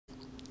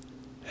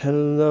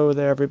Hello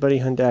there everybody,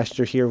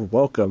 Hundaster here.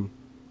 Welcome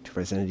to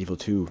Resident Evil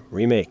 2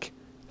 Remake.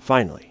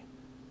 Finally.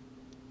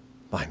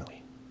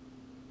 Finally.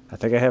 I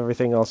think I have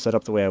everything all set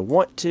up the way I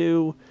want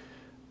to.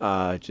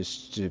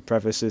 Just to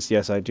preface this,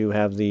 yes, I do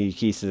have the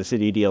Keys to the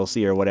City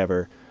DLC or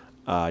whatever.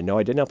 No,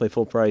 I did not pay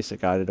full price. I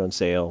got it on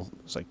sale.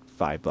 It was like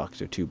 $5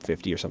 or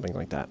 $2.50 or something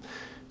like that.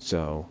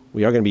 So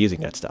we are going to be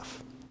using that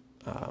stuff.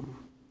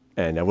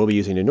 And I will be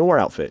using the Noir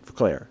outfit for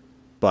Claire.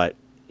 But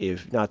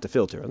if not the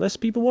filter, unless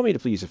people want me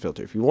to use a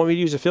filter. If you want me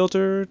to use a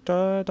filter,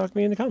 talk to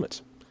me in the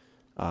comments.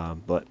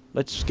 But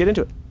let's get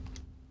into it.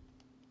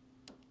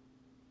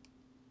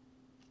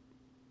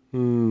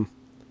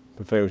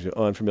 For those who are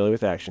unfamiliar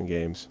with action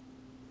games,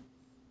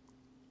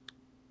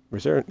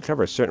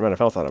 recover a certain amount of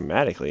health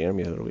automatically. I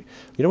mean,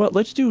 you know what?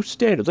 Let's do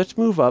standard. Let's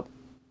move up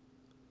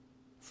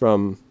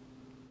from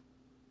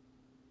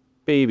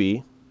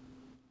baby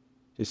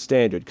to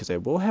standard because I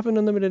will have an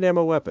unlimited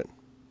ammo weapon.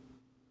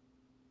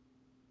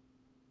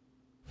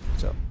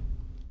 So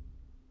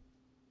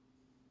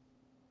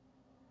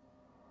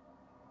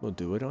we'll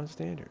do it on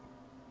standard.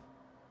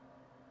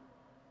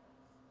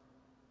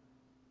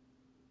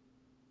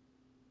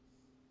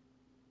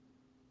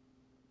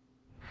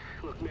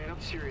 Look, man,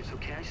 I'm serious,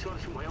 okay? I saw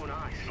this with my own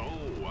eyes.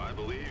 Oh, I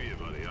believe you,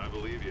 buddy. I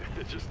believe you.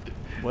 Just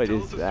what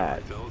is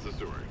that? Tell us a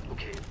story.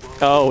 Okay,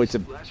 well, oh, it's a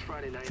last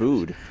Friday night,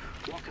 food. I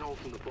was walking home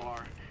from the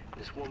bar,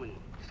 and this woman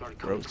started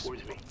coming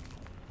towards me.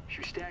 She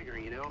was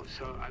staggering, you know,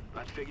 so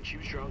I figured she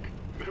was drunk.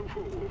 Whoa,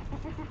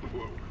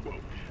 whoa, whoa.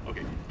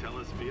 Okay, tell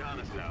us, be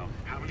honest now.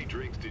 How many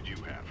drinks did you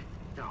have?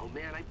 No,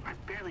 man, I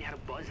barely had a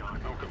buzz on.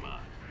 Oh, come on.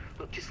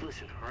 Look, just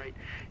listen, all right?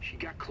 She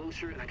got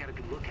closer, and I got a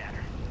good look at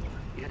her.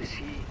 You had to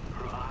see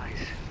her eyes,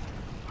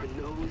 her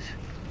nose,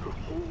 her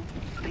whole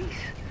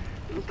face.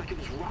 It looked like it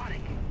was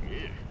rotting.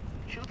 Yeah.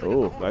 She looked like a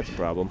corpse, that's a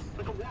problem.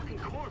 like a walking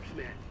corpse,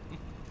 man.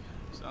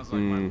 Sounds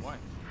like my wife.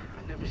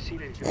 I've never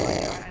seen anything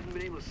like that. I haven't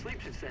been able to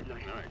sleep since that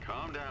night. All right,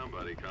 calm down,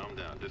 buddy. Calm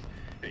down. Just,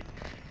 hey,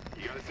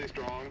 you gotta stay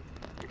strong,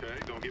 okay?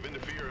 Don't give in to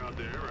fear out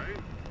there, right?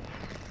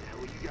 Yeah,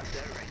 well, you got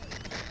that right.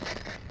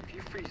 If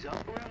you freeze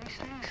up around these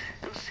things,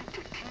 they'll sink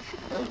their teeth in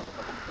you.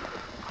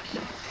 I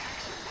should attack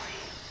somebody.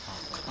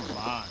 Oh, come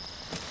on.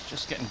 It's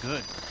just getting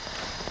good.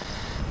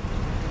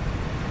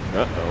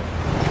 Uh-oh.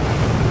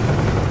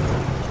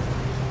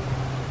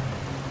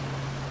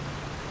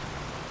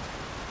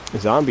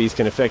 Zombies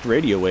can affect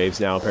radio waves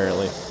now,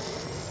 apparently.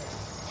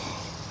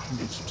 I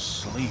need some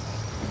sleep.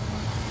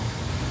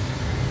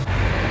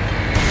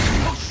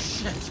 Oh,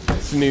 shit.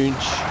 Smooch.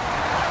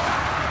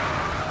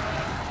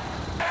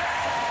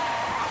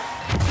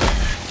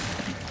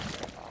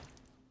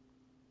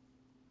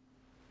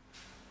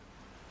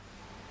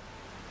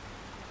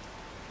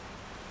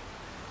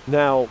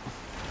 Now,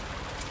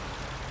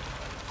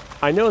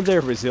 I know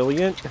they're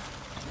resilient,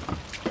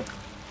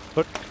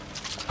 but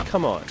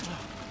come on.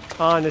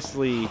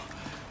 Honestly,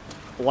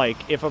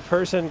 like, if a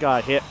person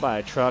got hit by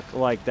a truck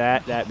like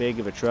that big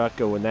of a truck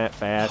going that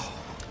fast,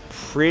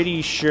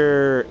 pretty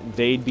sure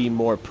they'd be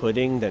more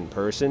pudding than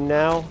person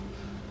now.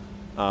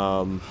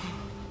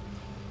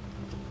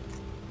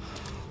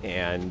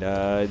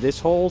 This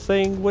whole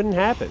thing wouldn't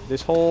happen.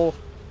 This whole,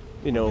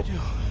 you know,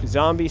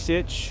 zombie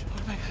sitch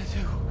What am I gonna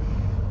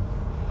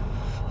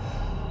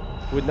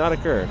do? would not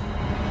occur.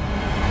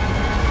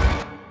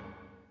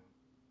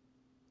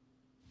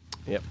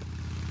 Yep.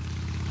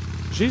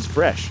 She's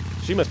fresh.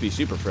 She must be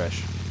super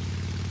fresh.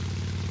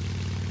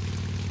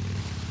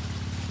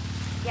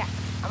 Yeah,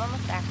 I'm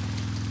almost there.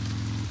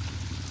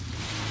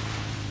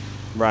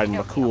 Riding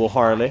a cool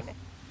Harley.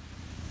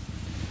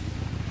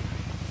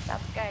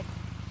 Sounds good.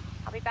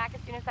 I'll be back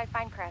as soon as I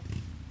find Chris.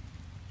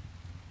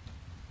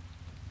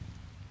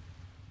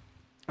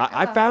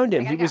 I found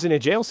him. He was in a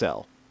jail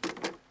cell.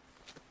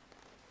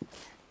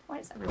 Why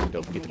does everyone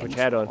Don't think forget I'm to put getting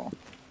your hat on. trouble?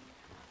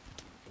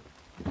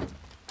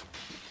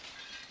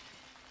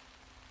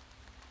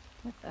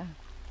 What the?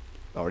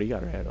 Already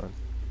got her hat on.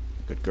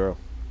 Good girl.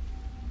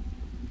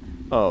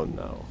 Oh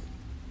no.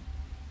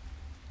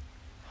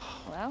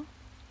 Hello?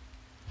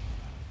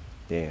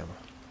 Damn.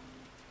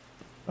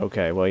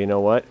 Okay, well, you know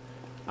what?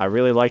 I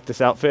really like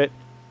this outfit,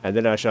 and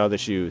then I saw the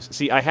shoes.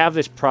 See, I have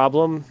this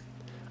problem.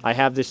 I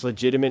have this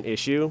legitimate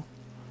issue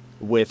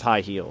with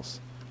high heels.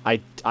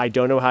 I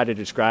don't know how to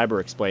describe or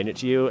explain it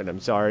to you, and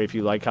I'm sorry if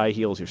you like high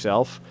heels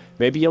yourself.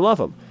 Maybe you love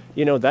them.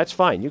 You know, that's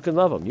fine. You can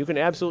love them. You can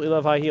absolutely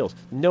love high heels.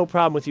 No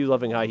problem with you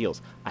loving high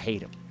heels. I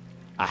hate them.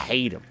 I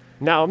hate them.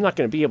 Now, I'm not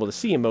going to be able to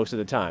see them most of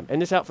the time,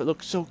 and this outfit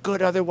looks so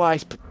good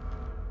otherwise.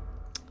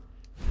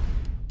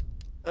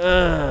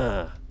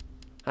 High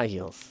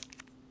heels.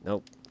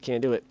 Nope.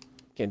 Can't do it.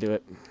 Can't do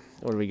it.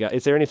 What do we got?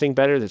 Is there anything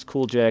better? There's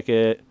cool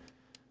jacket.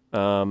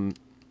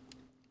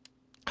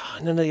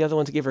 None of the other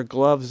ones gave her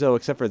gloves, though,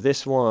 except for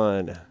this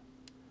one.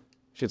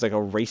 She's like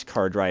a race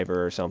car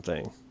driver or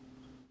something.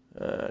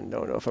 Don't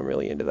know if I'm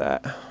really into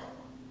that.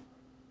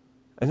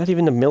 And not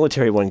even the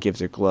military one gives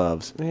her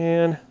gloves.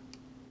 Man.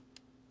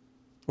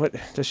 What?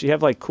 Does she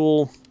have, like,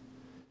 cool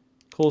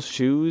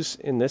shoes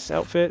in this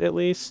outfit, at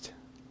least?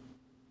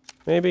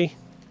 Maybe?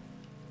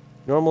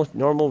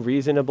 Normal,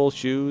 reasonable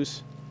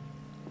shoes?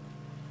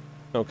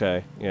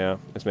 Okay, yeah.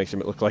 This makes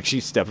it look like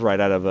she stepped right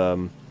out of,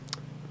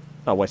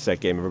 oh, what's that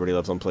game everybody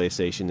loves on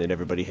PlayStation that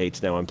everybody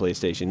hates now on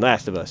PlayStation?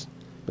 Last of Us.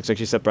 Looks like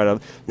she stepped right out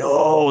of...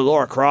 No!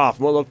 Lara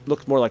Croft!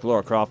 Looks more like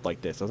Lara Croft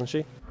like this, doesn't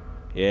she?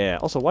 Yeah.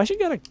 Also, why she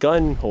got a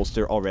gun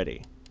holster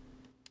already?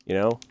 You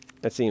know?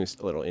 That seems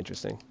a little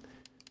interesting.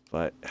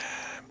 But...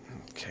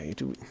 Okay,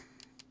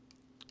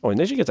 Oh, and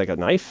then she gets like a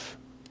knife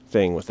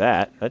thing with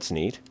that. That's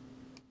neat.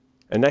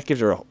 And that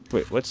gives her a...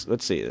 Wait, let's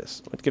see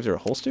this. What gives her a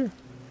holster?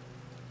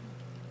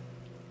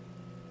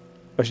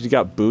 Oh, she's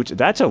got boots.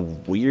 That's a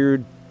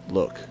weird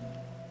look.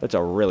 That's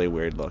a really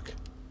weird look.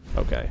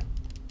 Okay.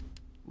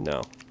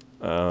 No.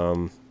 I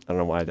don't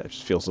know why that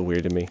just feels so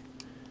weird to me.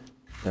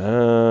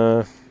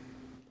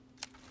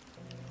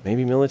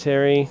 Maybe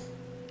military?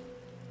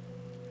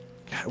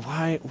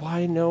 God,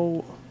 why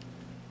no?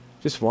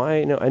 Just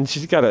why no? And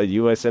she's got a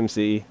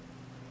USMC.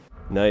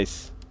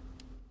 Nice.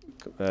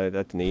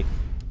 That's neat.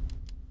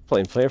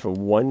 Player for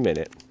 1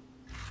 minute.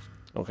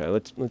 Okay,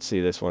 let's see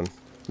this one.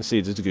 Let's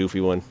see this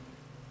goofy one.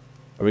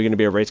 Are we going to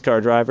be a race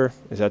car driver?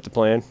 Is that the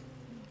plan?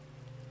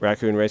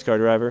 Raccoon race car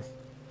driver?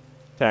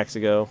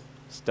 Taxigo.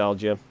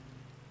 Nostalgia.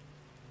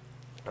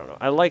 I don't know.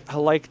 I like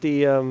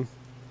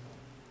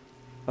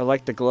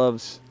the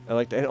gloves.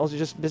 And also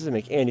just doesn't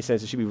make any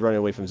sense. It should be running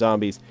away from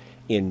zombies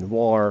in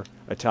noir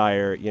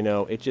attire. You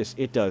know,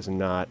 it does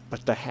not.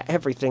 But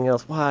everything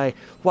else, why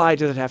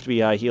does it have to be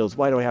high heels?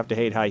 Why do I have to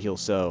hate high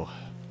heels so?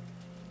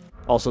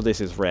 Also,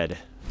 this is red.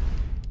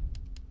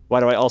 Why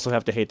do I also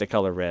have to hate the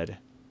color red?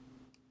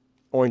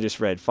 Orangish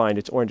red, fine,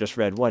 it's orangish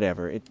red,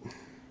 whatever.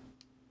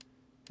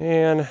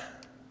 And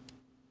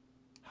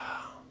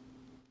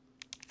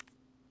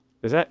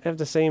does that have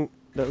the same...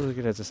 That looks like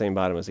it has the same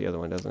bottom as the other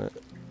one, doesn't it?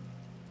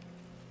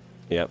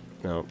 Yep,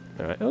 no.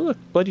 Alright. Oh, look,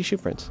 bloody shoe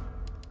prints.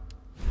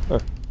 Huh.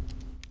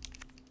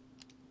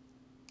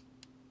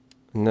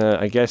 And,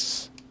 I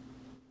guess...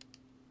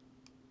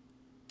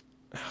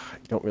 I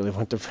don't really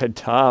want the red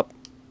top.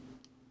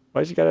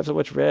 Why does she gotta have so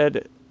much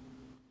red?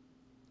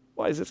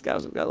 Why is this guy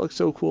gotta look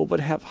so cool but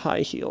have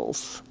high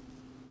heels?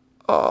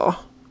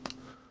 Oh.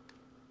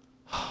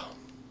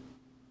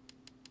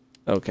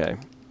 Okay.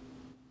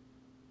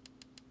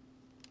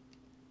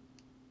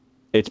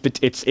 It's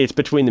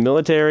between the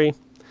military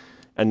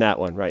and that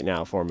one right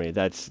now for me.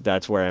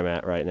 That's where I'm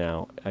at right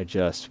now. I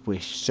just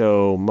wish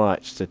so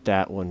much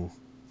that one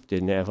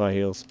didn't have high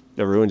heels.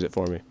 That ruins it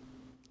for me.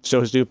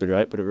 So stupid,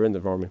 right? But it ruins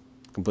it for me.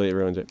 Completely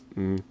ruins it.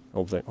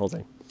 Whole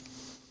thing.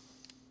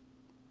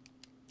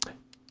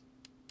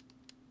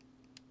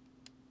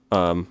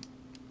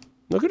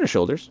 Look at her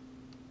shoulders.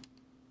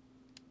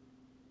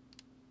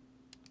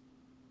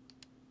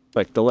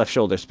 Like the left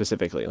shoulder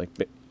specifically, like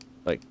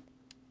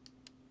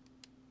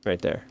right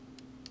there.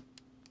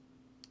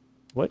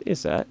 What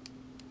is that?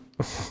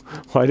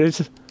 Why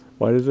does it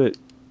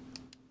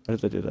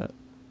do that?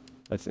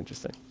 That's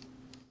interesting.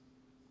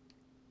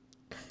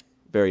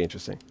 Very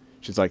interesting.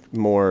 She's like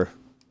more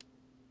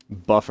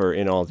buffer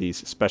in all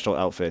these special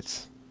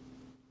outfits.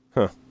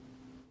 Huh.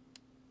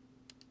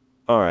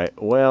 Alright,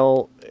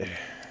 well...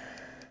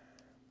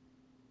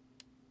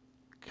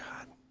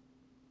 God.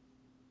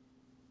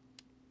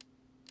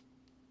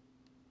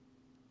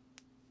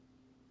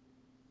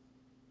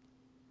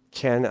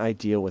 Can I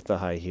deal with the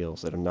high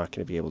heels that I'm not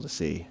going to be able to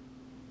see?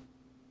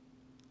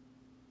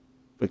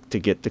 But to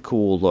get the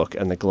cool look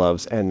and the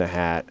gloves and the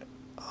hat.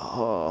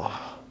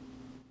 Oh.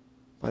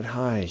 But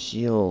high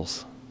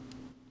heels.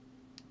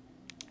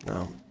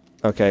 No.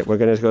 Okay, we're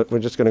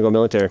just gonna go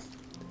military.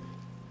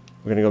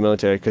 We're gonna go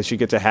military, because she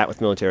gets a hat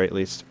with military at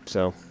least,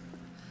 so...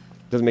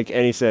 Doesn't make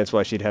any sense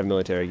why she'd have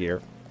military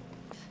gear.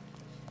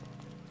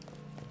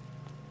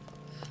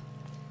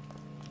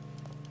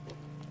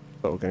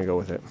 But we're gonna go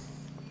with it.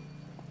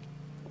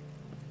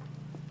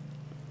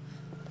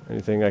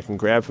 Anything I can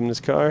grab from this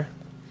car?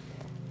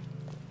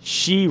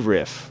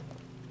 She-riff.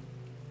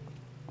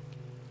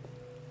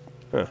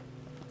 Huh.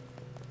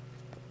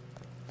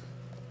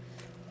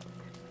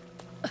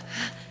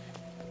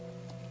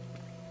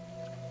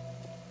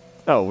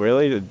 Oh,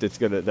 really? That's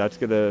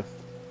gonna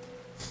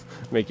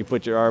make you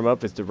put your arm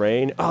up as the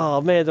rain? Oh,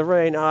 man, the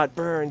rain. Ah, it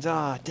burns.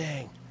 Ah,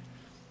 dang.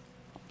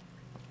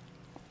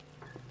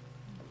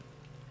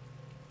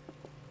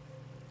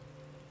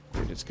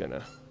 We're just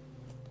gonna...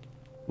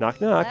 Knock,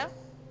 knock. Hello?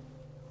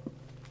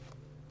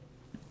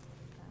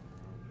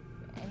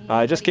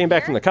 I just came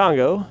back from the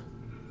Congo.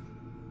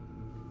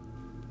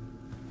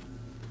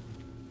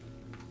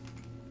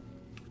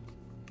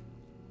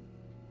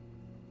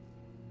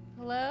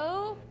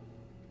 Hello?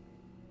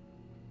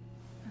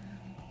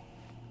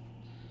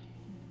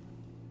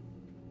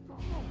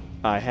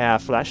 I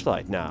have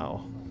flashlight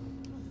now.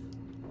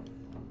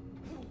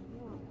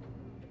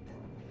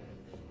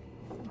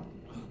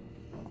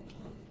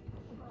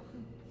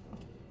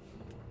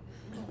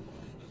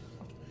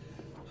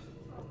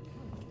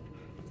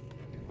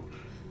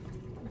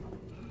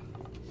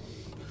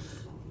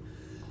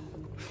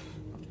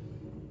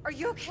 Are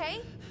you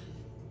okay?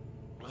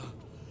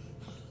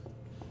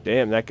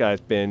 Damn, that guy's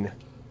been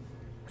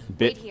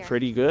bit Wait here.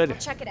 pretty good. I'll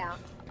check it out.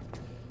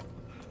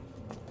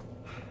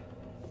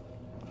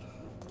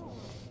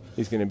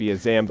 He's gonna be a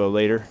Zambo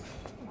later.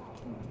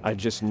 I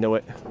just know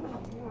it.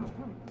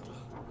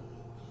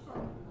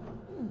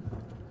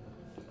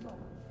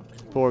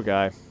 Poor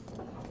guy.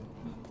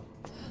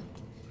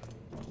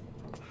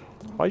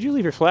 Why'd you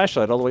leave your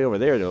flashlight all the way over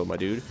there, though, my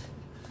dude?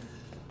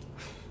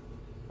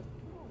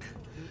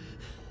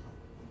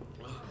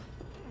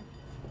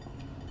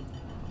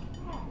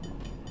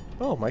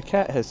 Oh, my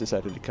cat has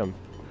decided to come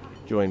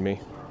join me.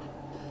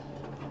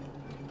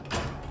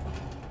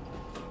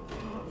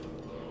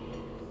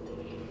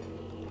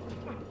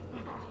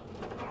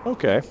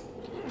 Okay.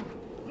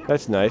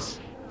 That's nice.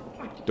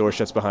 Door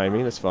shuts behind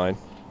me, that's fine.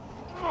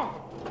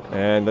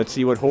 And let's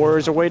see what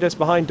horrors await us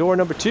behind door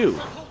number 2.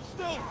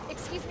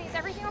 Excuse me, is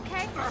everything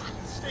okay?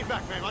 Stay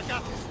back, man. I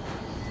got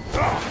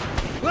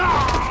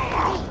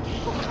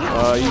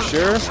this. You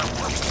sure?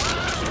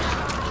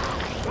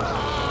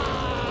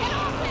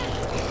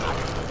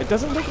 It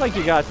doesn't look like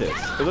you got this.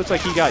 It looks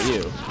like he got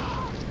you.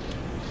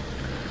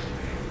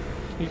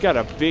 He got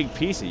a big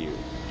piece of you.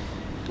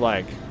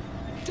 Like,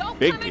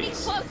 big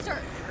piece.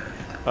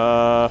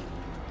 Oh,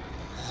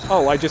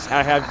 I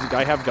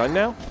have gun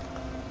now?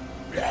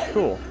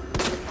 Cool.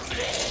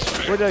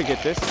 Where did I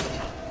get this?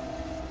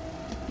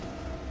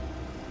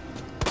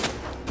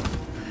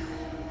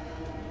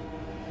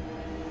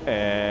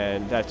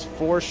 And that's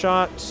 4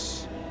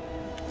 shots.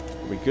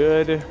 Are we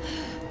good?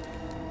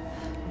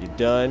 You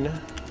done?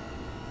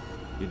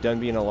 You done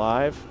being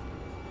alive?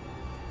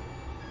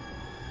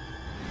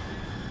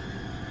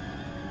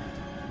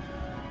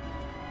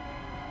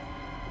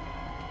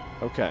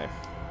 Okay.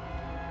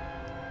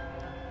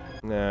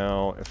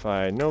 Now, if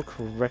I know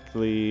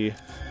correctly...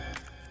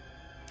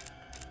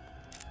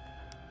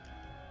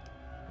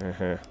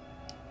 Okay,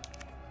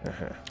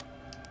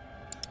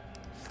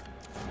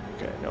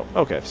 no.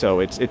 Okay, so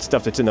it's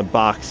stuff that's in the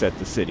box at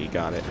the city.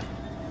 Got it.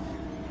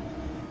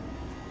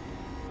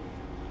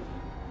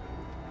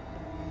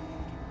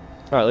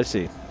 Alright, let's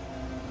see.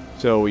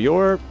 So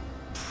you're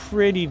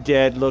pretty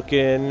dead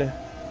looking.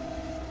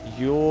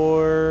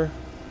 You're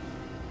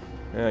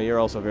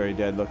also very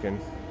dead looking.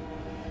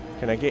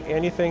 Can I get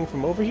anything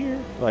from over here?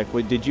 Like,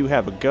 did you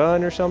have a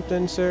gun or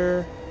something,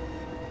 sir?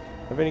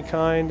 Of any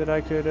kind that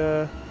I could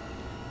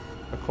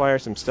acquire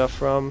some stuff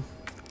from?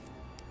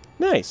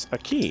 Nice, a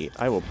key.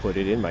 I will put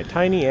it in my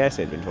tiny ass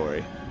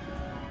inventory.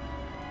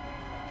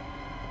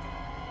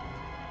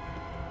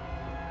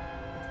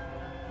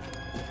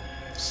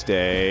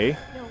 Stay.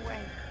 No way.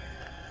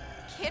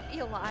 Can't be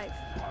alive.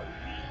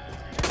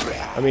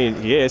 I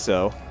mean, yeah,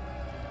 so.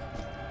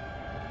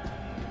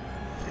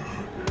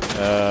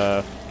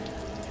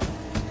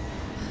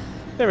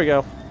 There we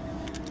go.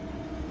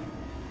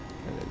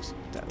 And there's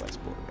that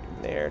last board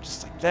right there,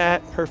 just like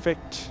that.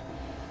 Perfect.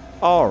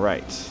 All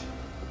right.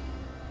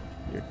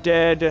 You're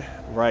dead.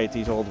 Right,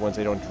 these old ones,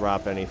 they don't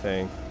drop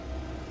anything.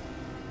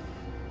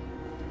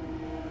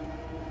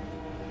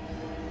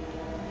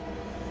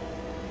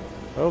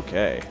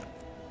 Okay.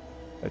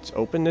 Let's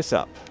open this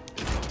up.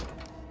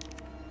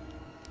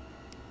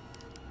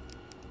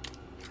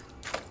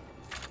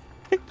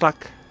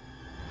 Click-clack.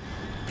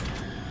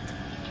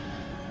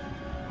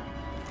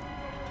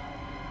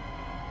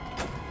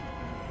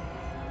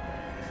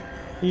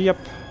 Yep.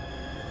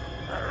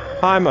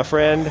 Hi, my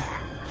friend.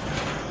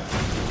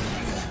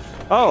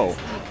 Oh.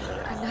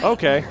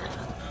 Okay.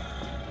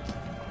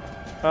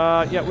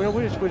 Yeah,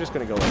 we're just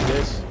gonna go like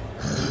this.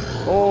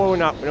 Oh,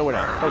 no, we're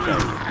not. Okay.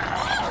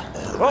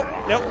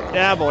 Oh, nope.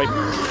 Ah, boy.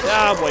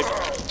 Ah, boy.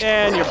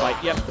 And your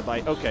bite. Yep, the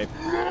bite. Okay.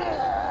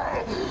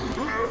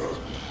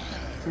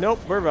 Nope,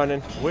 we're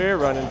running. We're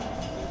running.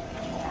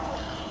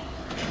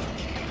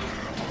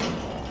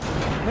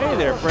 Hey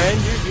there, friend.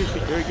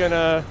 You're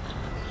gonna...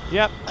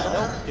 Yep.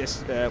 Nope.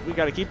 Just, we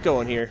gotta keep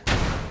going here.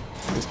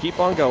 Just keep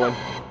on going.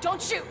 Don't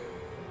shoot!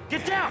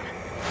 Get down!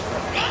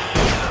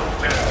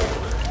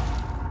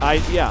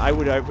 I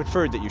would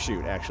prefer that you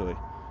shoot, actually.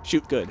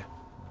 Shoot good.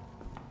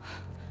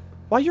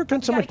 Why your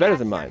gun's so much better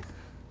than mine?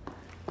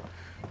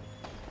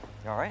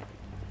 You alright?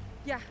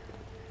 Yeah, I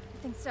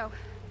think so.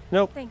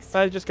 Nope. Thanks.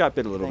 I just got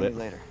bit a little Thank bit. you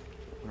later.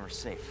 When we're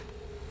safe.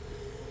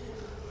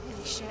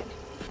 Holy shit.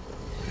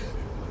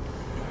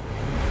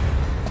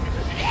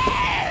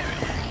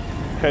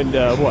 And,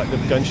 what? The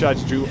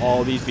gunshots drew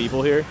all these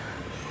people here?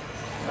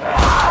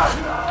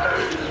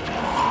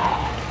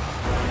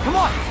 Come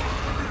on!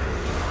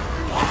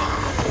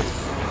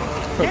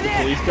 The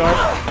police car?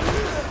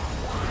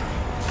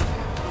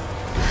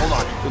 Hold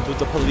on. This was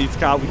the police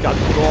car. We got to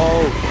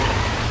go.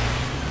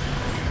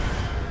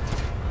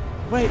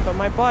 Wait, but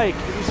my bike.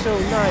 It was so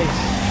nice.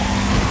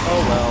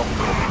 Oh, well.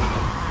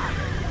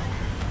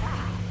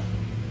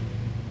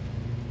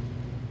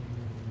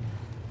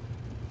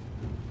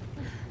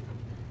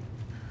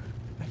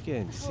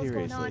 Again,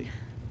 seriously.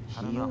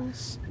 I don't know.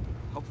 Heels?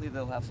 Hopefully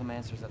they'll have some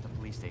answers at the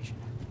police station.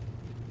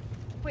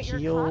 Wait, you're a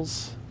cop?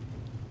 Heels?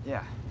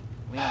 Yeah.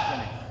 Leon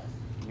Clinic.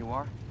 You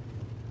are?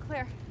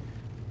 Claire.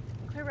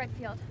 Claire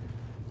Redfield.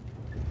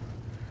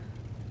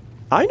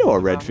 I know a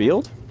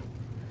Redfield.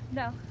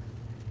 No.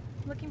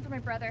 I'm looking for my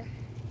brother.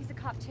 He's a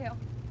cop too.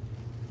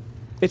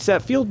 It's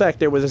that field back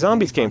there where the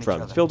zombies came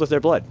from. It's filled with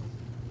their blood.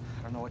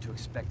 I don't know what to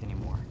expect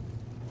anymore.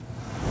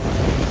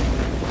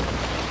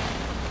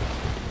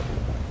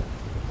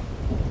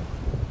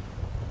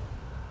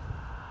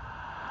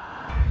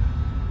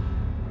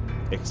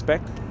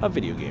 Expect a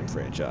video game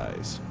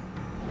franchise.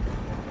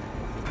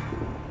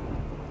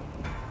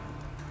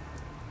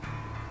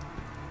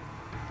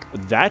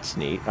 That's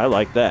neat. I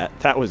like that.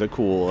 That was a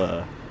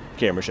cool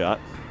camera shot.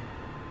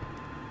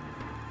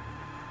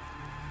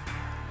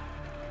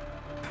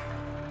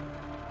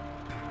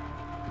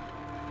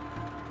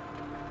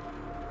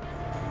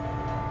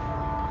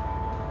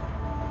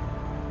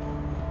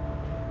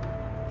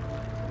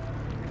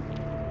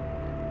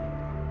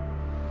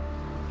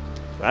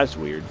 That's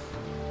weird.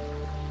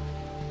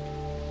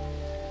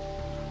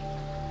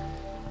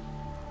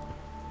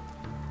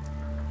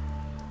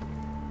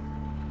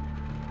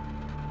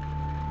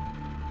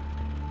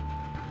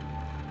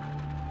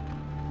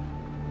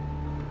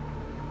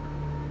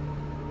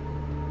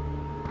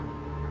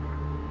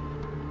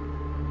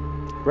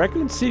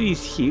 Raccoon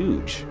City's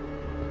huge.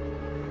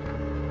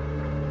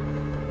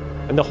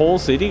 And the whole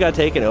city got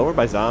taken over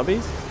by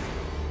zombies?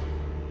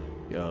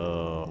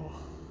 Yo.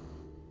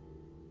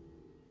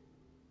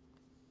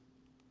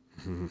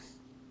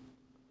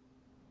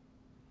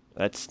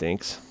 That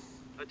stinks.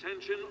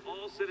 Attention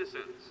all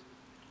citizens.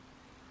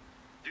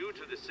 Due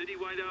to the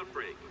citywide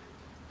outbreak,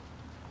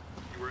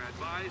 you are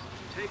advised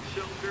to take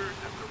shelter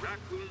at the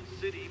Raccoon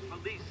City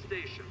Police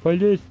Station.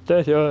 Police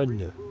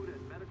station. Food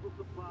and medical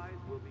supplies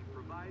will be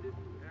provided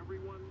to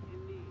everyone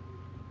in need.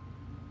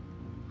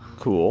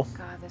 Cool.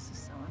 God, this is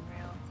so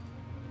unreal.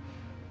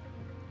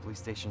 Police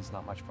station's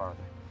not much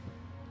farther.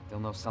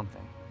 They'll know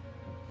something.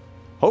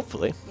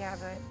 Hopefully. Yeah,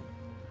 but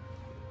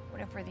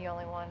what if we're the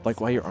only ones?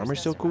 Like, why your There's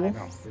armor's no so cool? No,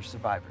 survivors? they're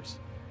survivors.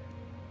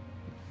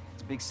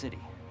 It's a big city.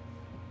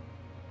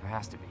 There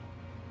has to be.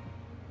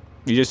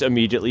 You just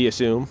immediately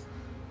assume.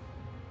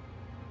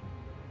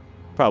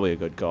 Probably a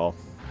good call.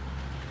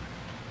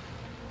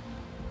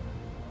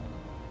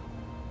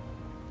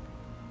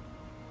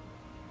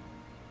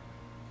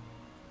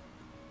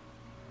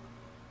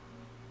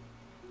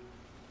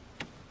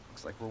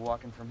 Looks like we're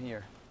walking from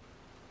here.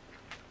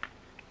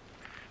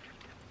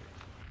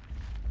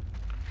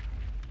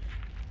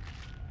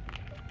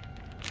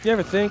 You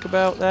ever think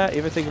about that? You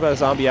ever think about a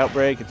zombie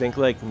outbreak and think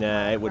like,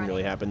 nah, it wouldn't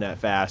really happen that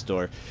fast,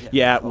 or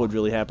yeah, it would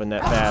really happen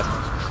that fast.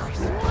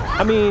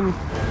 I mean,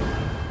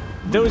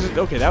 those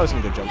okay. That was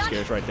some good jump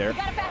scares right there.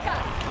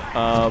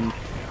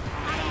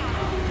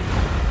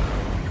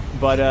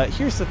 But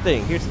here's the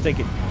thing. Here's the thing.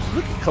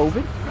 Look at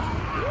COVID,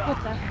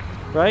 What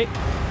the? right?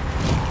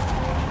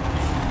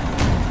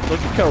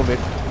 Look at COVID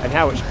and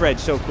how it spread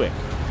so quick,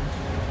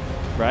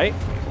 right?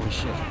 Holy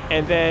shit.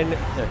 And then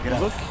Get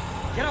out. look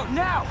Get out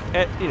now!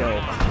 at, you know,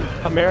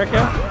 America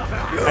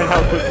and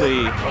how quickly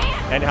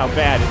and how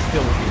bad it's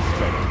still being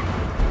spread.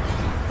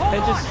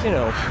 And just, you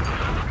know,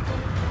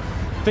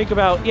 think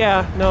about,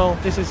 yeah, no,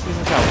 this is how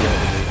it's going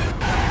to be.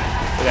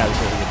 But yeah, this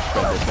isn't going to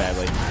spread this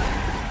badly.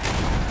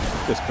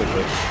 This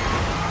quickly.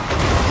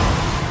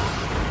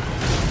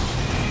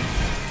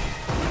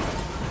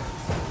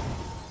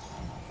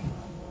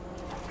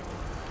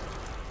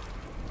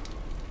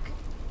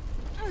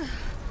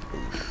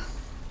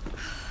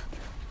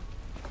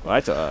 Well,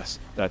 that's us.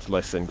 That's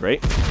less than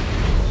great.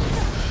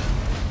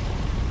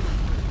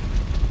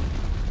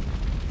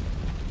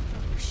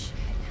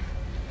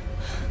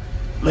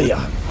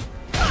 Leon!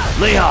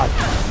 Leon!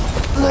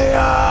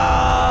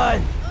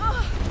 Leon!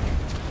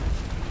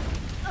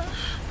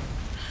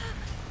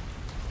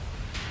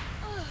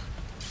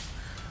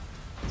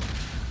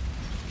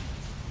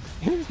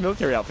 His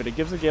military outfit, it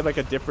gives the game like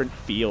a different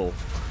feel.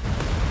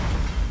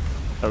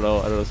 I don't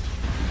know, this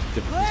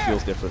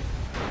feels different.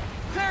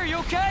 Claire, you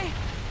okay?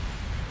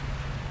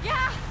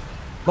 Yeah.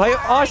 My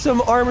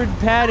awesome armored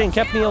padding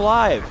kept me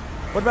alive.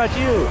 What about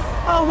you?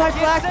 Oh, my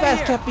black stay vest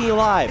here. kept me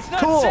alive. It's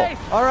not Cool. safe.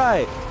 All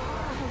right.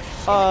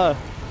 Go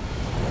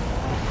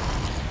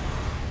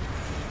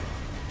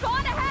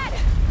on ahead.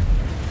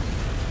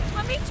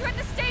 I'll meet you at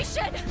the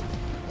station.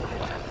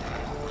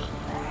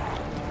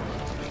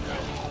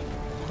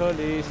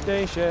 Police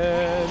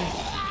station.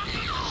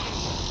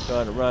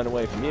 Gonna run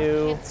away from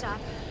you. Can't stop.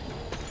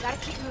 Gotta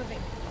keep moving.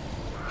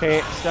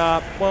 Can't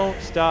stop, won't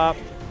stop.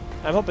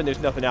 I'm hoping there's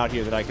nothing out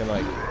here that I can,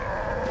 like,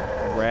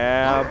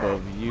 grab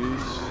of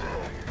use.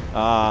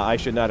 I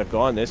should not have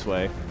gone this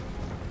way.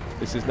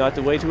 This is not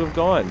the way to have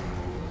gone.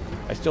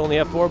 I still only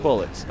have 4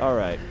 bullets.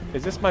 Alright.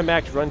 Is this my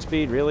max run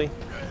speed, really?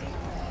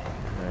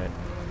 Alright.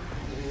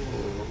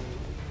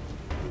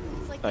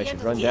 It's like I the should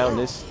end run of the down world.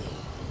 this.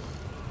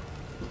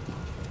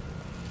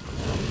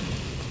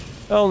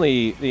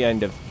 Only the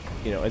end of,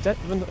 you know, is that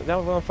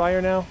one on fire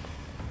now?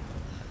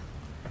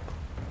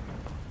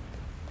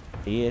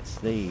 It's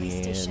the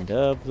Police station. end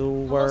of the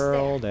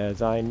world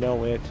as I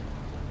know it.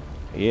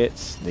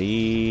 It's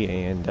the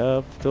end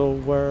of the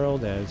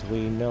world as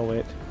we know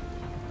it.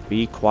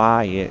 Be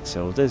quiet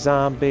so the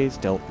zombies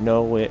don't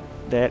know it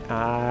that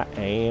I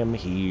am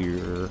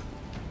here.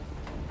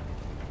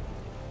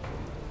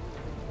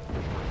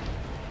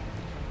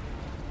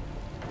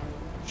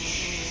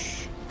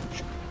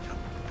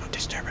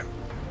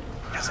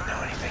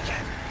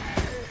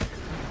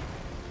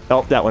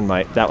 Oh, that one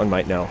might. That one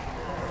might know.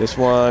 This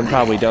one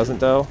probably doesn't,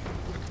 though.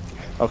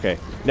 Okay,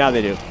 now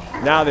they do.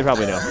 Now they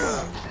probably know.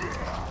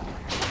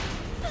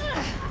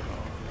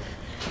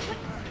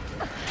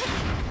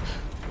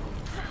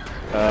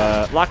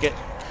 Lock it.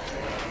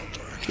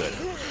 Good.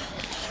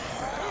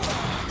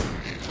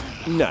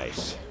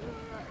 Nice.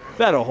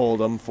 That'll hold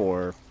them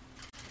for,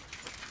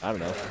 I don't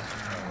know,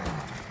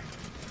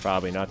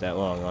 probably not that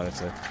long,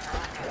 honestly.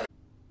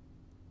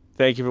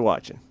 Thank you for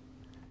watching.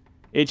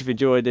 If you've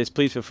enjoyed this,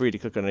 please feel free to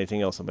click on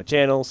anything else on my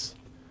channels.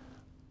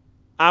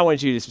 I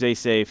want you to stay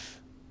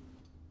safe,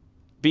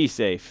 be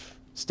safe,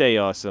 stay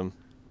awesome,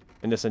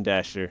 and this is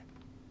Dasher,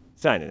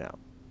 signing out.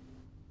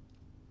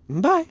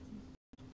 Bye.